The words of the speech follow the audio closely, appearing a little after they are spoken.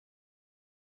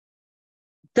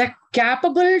The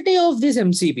capability of this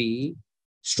MCB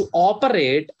to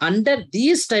operate under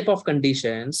these type of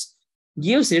conditions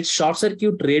gives it short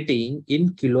circuit rating in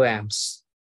kiloamps.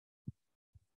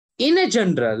 In a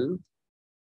general,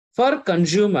 for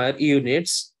consumer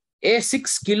units, a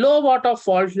 6 kilowatt of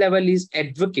fault level is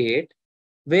advocate,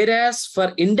 whereas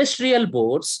for industrial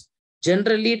boards,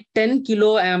 generally 10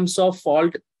 kiloamps of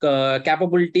fault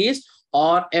capabilities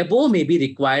or above may be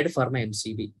required for my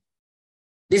MCB.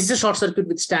 This is a short circuit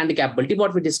withstand capability,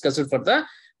 what we discussed for the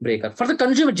breaker. For the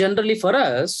consumer, generally for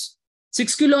us,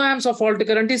 6 kiloamps of fault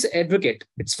current is advocate.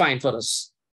 It's fine for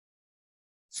us.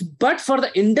 But for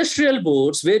the industrial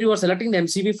boards, where you are selecting the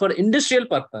MCB for industrial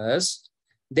purpose,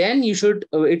 then you should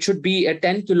it should be a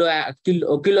 10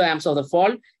 kiloamps of the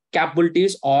fault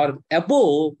capabilities or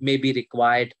above may be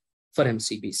required for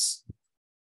MCBs.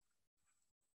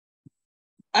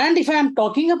 And if I am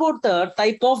talking about the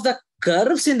type of the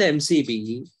curves in the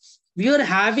MCB, we are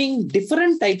having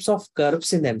different types of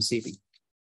curves in the MCB.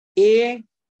 A,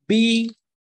 B,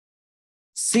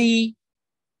 C,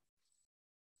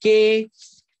 K,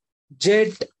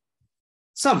 Z,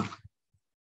 some.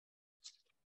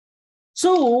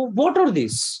 So what are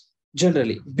these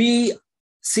generally? B,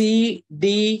 C,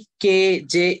 D, K,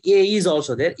 J, A is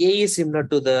also there. A is similar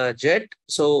to the Z.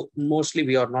 So mostly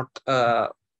we are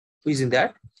not using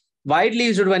that. Widely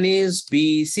used one is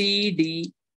B, C,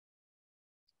 D,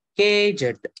 K,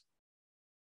 Z.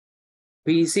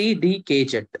 B, C, D, K,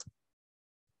 Z.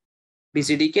 B,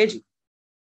 C, D, K, G.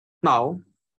 Now,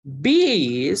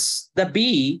 B is the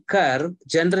B curve.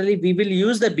 Generally, we will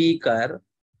use the B curve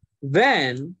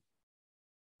when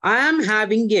I am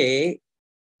having a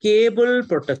cable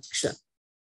protection.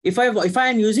 If I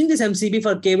am using this MCB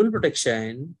for cable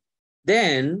protection,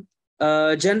 then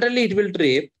generally it will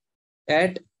trip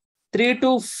at 3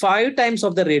 to 5 times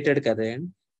of the rated current.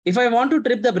 If I want to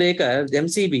trip the breaker, the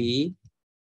MCB,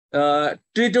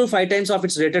 3 to 5 times of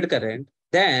its rated current,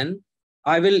 then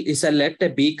I will select a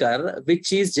beaker,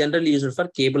 which is generally used for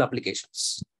cable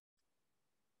applications.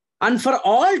 And for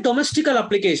all domestical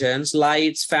applications,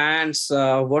 lights, fans,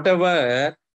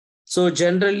 whatever, so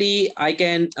generally I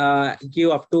can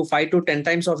give up to 5 to 10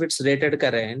 times of its rated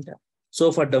current.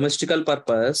 So for domestical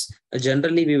purpose,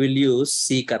 generally we will use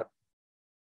C curve.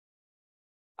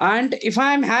 And if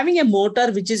I am having a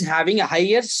motor which is having a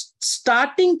higher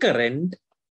starting current,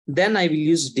 then I will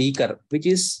use D curve,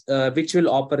 which will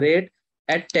operate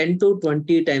at 10 to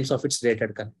 20 times of its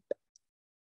rated current.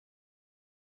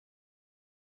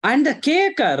 And the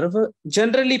K curve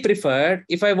generally preferred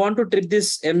if I want to trip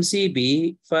this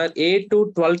MCB for 8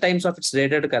 to 12 times of its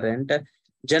rated current.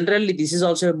 Generally, this is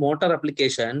also a motor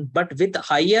application, but with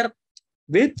higher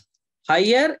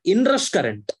inrush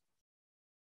current.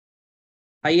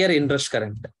 Higher inrush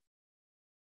current.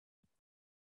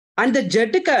 And the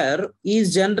Z curve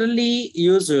is generally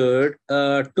used to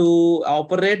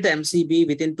operate the MCB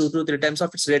within 2 to 3 times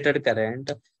of its rated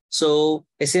current. So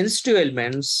a sensitive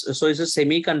elements, so it's a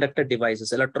semiconductor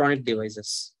devices, electronic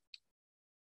devices.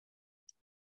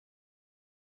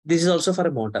 This is also for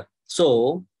a motor.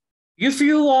 So if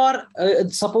you are,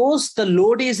 suppose the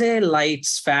load is a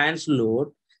lights, fans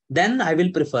load, then I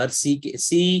will prefer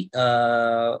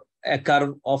a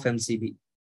curve of MCB,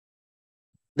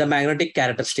 the magnetic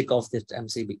characteristic of this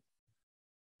MCB.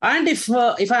 And if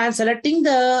I am selecting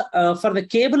the for the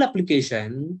cable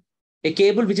application, a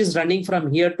cable which is running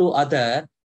from here to other,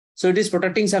 so it is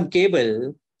protecting some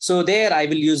cable. So there I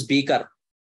will use B curve.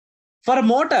 For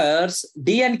motors,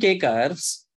 D and K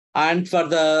curves, and for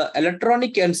the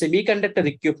electronic and semiconductor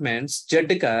equipments, Z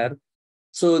curve.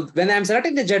 So when I'm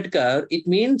selecting the Z curve, it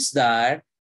means that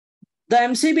the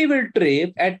MCB will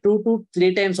trip at 2 to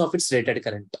 3 times of its rated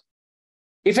current.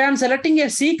 If I am selecting a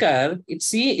C curve,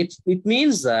 it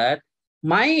means that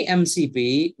my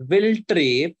MCB will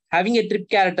trip, having a trip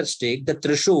characteristic, the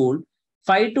threshold,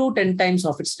 5 to 10 times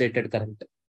of its rated current.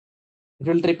 It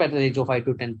will trip at the range of 5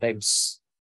 to 10 times.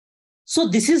 So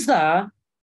this is the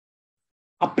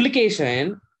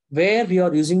application where we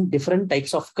are using different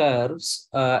types of curves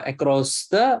across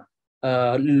the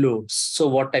loads. So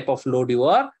what type of load you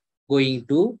are going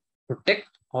to protect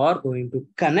or going to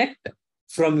connect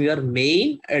from your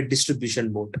main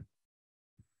distribution board.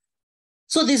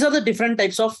 So these are the different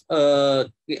types of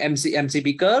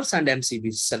MCB curves and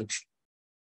MCB selection.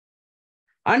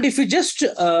 And if you just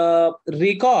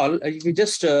recall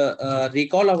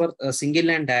our single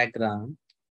line diagram,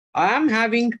 I am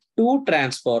having 2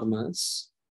 transformers,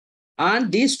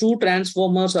 and these 2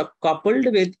 transformers are coupled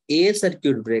with air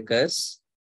circuit breakers.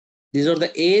 These are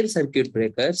the air circuit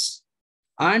breakers,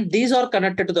 and these are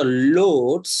connected to the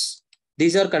loads.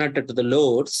 These are connected to the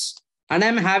loads, And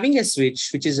I'm having a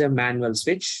switch, which is a manual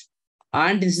switch.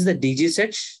 And this is the DG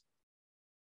set.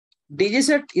 DG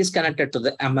set is connected to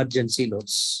the emergency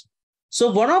loads.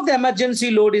 So one of the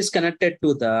emergency load is connected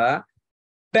to the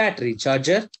battery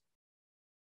charger.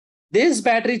 This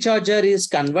battery charger is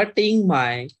converting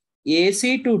my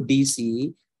AC to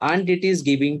DC, and it is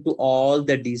giving to all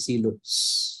the DC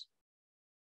loads.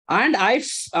 And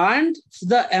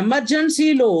the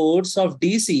emergency loads of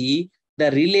DC,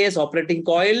 the relays, operating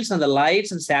coils, and the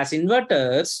lights and SAS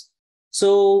inverters.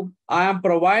 So I am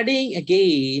providing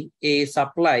again a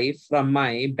supply from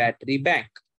my battery bank.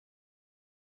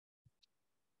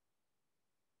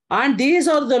 And these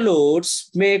are the loads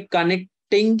may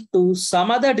connecting to some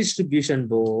other distribution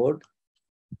board.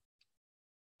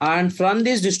 And from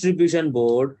this distribution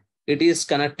board, it is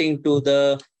connecting to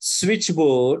the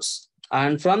switchboards.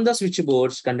 And from the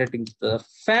switchboards, connecting to the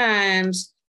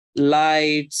fans,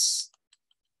 lights,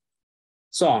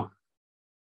 so on.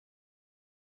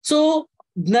 So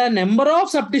the number of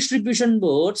sub-distribution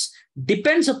boards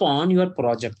depends upon your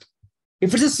project.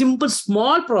 If it's a simple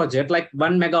small project like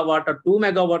 1 megawatt or 2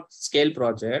 megawatt scale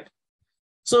project,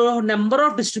 so number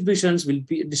of distribution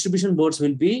boards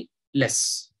will be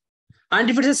less. And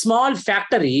if it's a small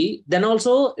factory, then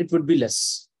also it would be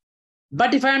less.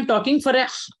 But if I am talking for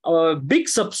a big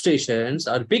substations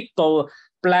or big power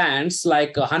plants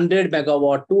like 100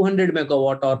 megawatt, 200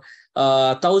 megawatt, or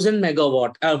 1000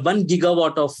 megawatt, 1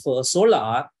 gigawatt of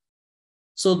solar,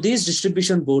 so these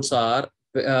distribution boards are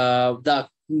the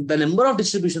number of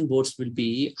distribution boards will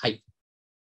be high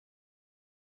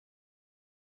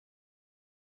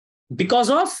because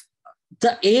of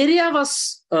the area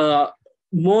was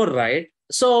more, right?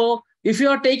 So if you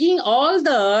are taking all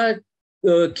the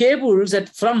cables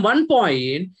from one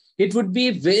point, it would be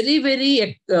very,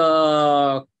 very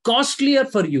costlier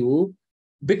for you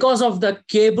because of the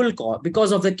cable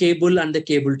and the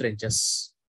cable trenches.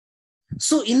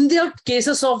 So in the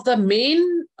cases of the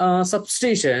main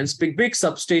substations, big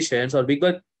substations or big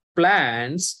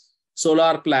plants,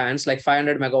 solar plants like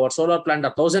 500 megawatt solar plant or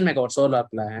 1000 megawatt solar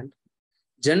plant,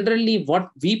 generally what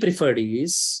we preferred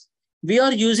is we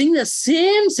are using the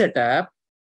same setup.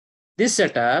 This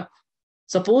setup,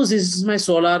 suppose this is my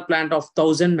solar plant of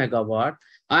 1000 megawatt.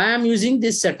 I am using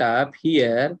this setup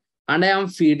here and I am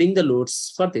feeding the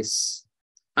loads for this.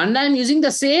 And I am using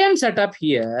the same setup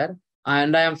here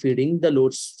and I am feeding the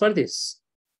loads for this.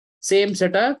 Same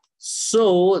setup.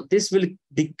 So this will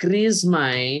decrease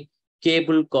my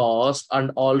cable cost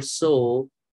and also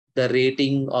the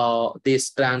rating of these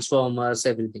transformers,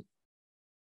 everything.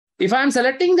 If I'm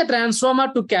selecting the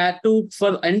transformer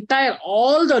for entire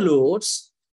all the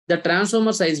loads, the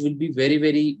transformer size will be very,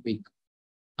 very big.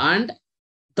 And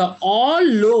the all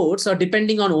loads are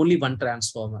depending on only one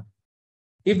transformer.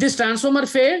 If this transformer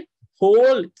fail,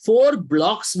 whole 4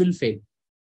 blocks will fail.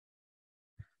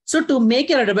 So to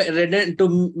maintain a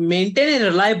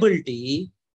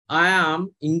reliability, I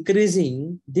am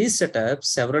increasing this setup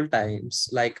several times.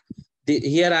 Like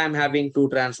here I am having 2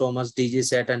 transformers, DG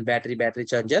set and battery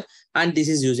charger, and this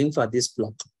is using for this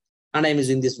block. And I'm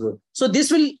using this block. So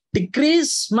this will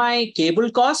decrease my cable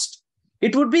cost.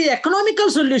 It would be economical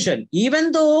solution.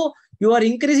 Even though you are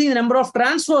increasing the number of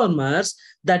transformers,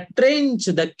 the trench,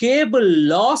 the cable,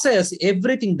 losses,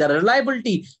 everything, the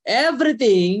reliability,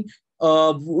 everything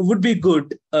would be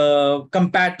good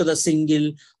compared to the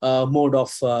single mode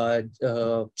of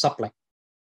supply.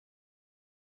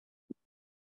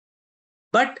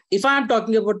 But if I'm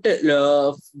talking about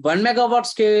 1 megawatt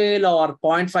scale or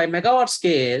 0.5 megawatt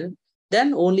scale,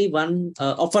 then only one,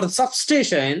 for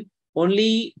substation,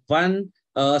 only one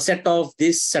set of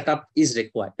this setup is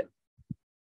required.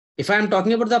 If I'm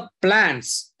talking about the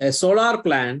plants, solar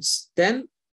plants, then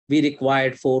we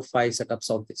required 4-5 setups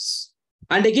of this.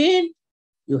 And again,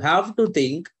 you have to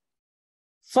think,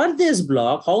 for this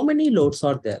block, how many loads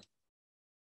are there?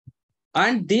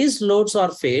 And these loads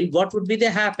are failed, what would be the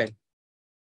happen?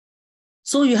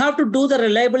 So you have to do the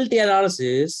reliability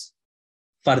analysis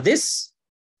for this,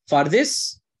 for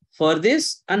this, for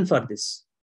this, and for this.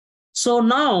 So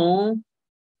now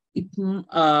it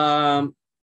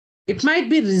might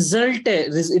be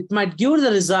it might give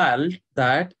the result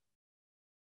that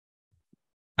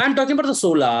I'm talking about the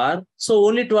solar, so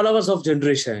only 12 hours of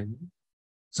generation.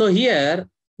 So here,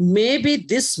 maybe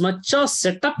this much of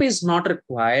setup is not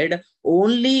required.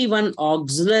 Only one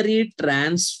auxiliary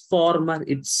transformer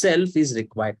itself is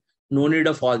required. No need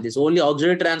of all this. Only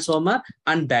auxiliary transformer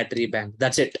and battery bank.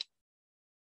 That's it.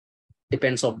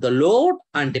 Depends on the load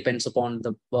and depends upon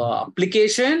the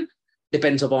application,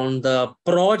 depends upon the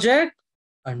project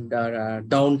and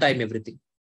downtime, everything.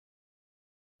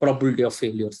 Probability of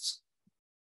failures.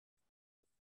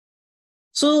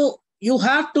 So you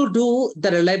have to do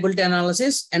the reliability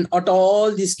analysis and at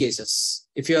all these cases,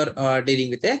 if you're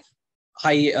dealing with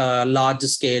a large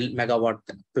scale megawatt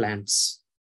plants.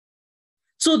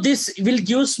 So this will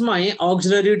give my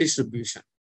auxiliary distribution.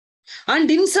 And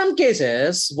in some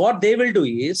cases, what they will do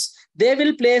is they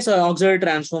will place an auxiliary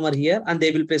transformer here and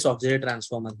they will place auxiliary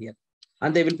transformer here.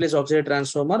 And they will place auxiliary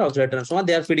transformer,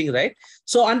 they are feeding, right?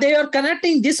 So, and they are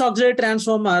connecting this auxiliary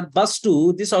transformer bus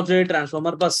to this auxiliary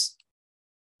transformer bus.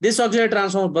 This auxiliary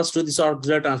transformer bus to this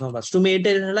auxiliary transformer bus to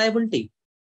maintain reliability.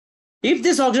 If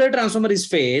this auxiliary transformer is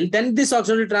failed, then this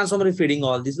auxiliary transformer is feeding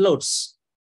all these loads.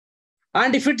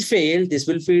 And if it fails, this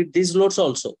will feed these loads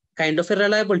also. Kind of a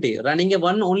reliability, running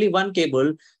only one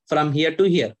cable from here to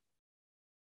here.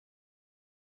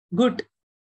 Good.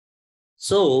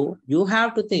 So you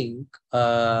have to think,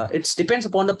 it depends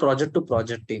upon the project to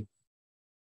project team.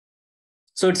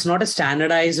 So it's not a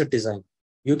standardized design.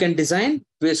 You can design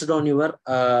based on your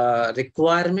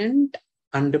requirement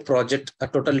and the project.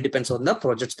 Totally depends on the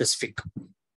project specific.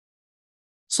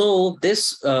 So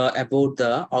this about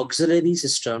the auxiliary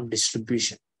system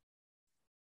distribution.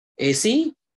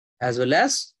 AC as well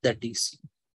as the DC.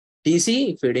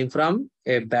 DC feeding from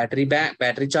a battery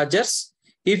chargers.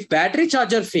 If battery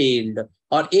charger failed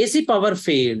or AC power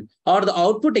failed or the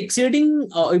output exceeding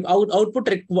output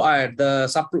required,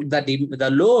 the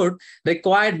load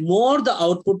required more the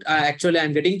output actually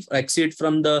I'm getting exceed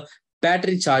from the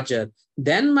battery charger,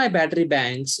 then my battery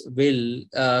banks will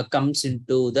comes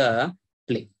into the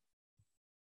play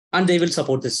and they will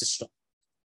support the system.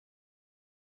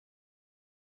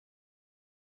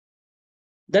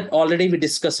 That already we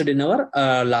discussed in our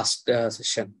last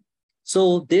session.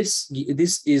 So this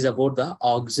is about the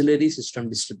auxiliary system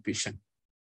distribution.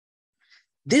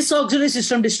 This auxiliary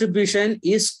system distribution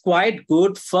is quite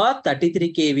good for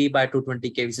 33 kV by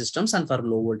 220 kV systems and for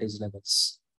low voltage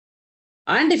levels.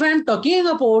 And if I'm talking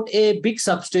about a big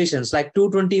substations like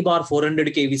 220 bar 400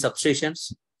 kV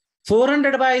substations,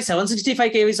 400 by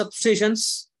 765 kV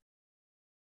substations,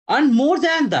 and more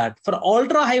than that for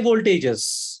ultra high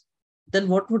voltages, then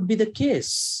what would be the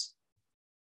case?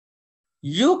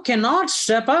 You cannot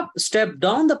step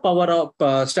down the power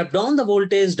of, step down the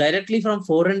voltage directly from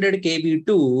 400 kV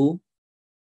to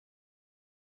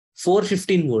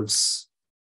 415 volts,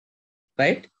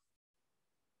 right?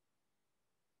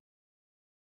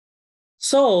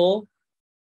 So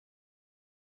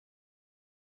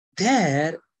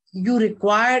there you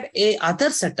required a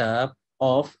other setup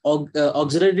of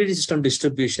auxiliary system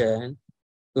distribution,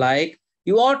 like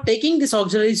you are taking this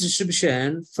auxiliary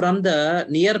distribution from the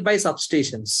nearby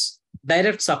substations,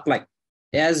 direct supply,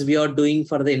 as we are doing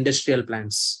for the industrial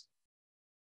plants.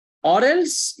 Or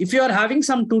else, if you are having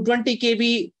some 220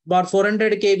 kV or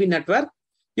 400 kV network,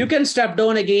 you can step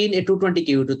down again a 220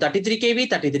 kV to 33 kV,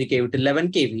 33 kV to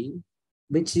 11 kV,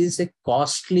 which is a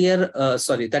costlier,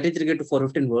 33 kV to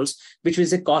 415 volts, which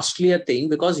is a costlier thing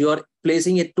because you are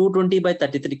placing a 220 by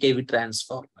 33 kV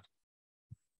transformer.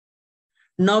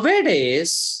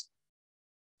 Nowadays,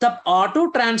 the auto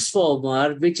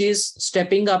transformer, which is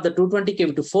stepping up the 220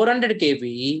 kV to 400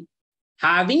 kV,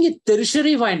 having a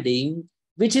tertiary winding,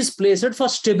 which is placed for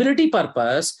stability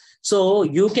purpose. So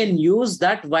you can use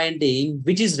that winding,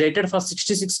 which is rated for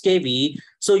 66 kV.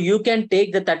 So you can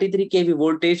take the 33 kV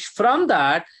voltage from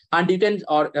that, and you can,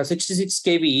 or 66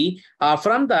 kV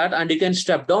from that, and you can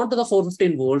step down to the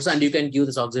 415 volts, and you can give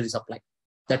this auxiliary supply.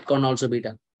 That can also be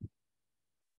done.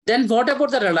 Then what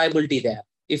about the reliability there?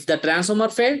 If the transformer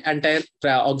failed, entire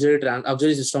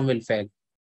auxiliary system will fail.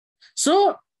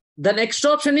 So the next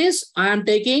option is I am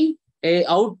taking a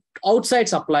outside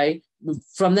supply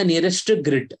from the nearest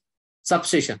grid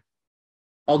substation.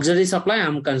 Auxiliary supply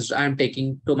I am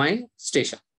taking to my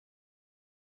station.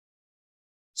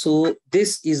 So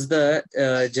this is the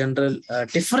general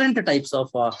different types of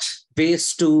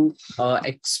ways to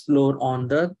explore on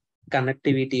the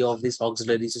connectivity of this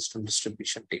auxiliary system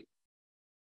distribution team.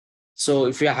 So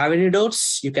if you have any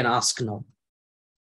doubts, you can ask now.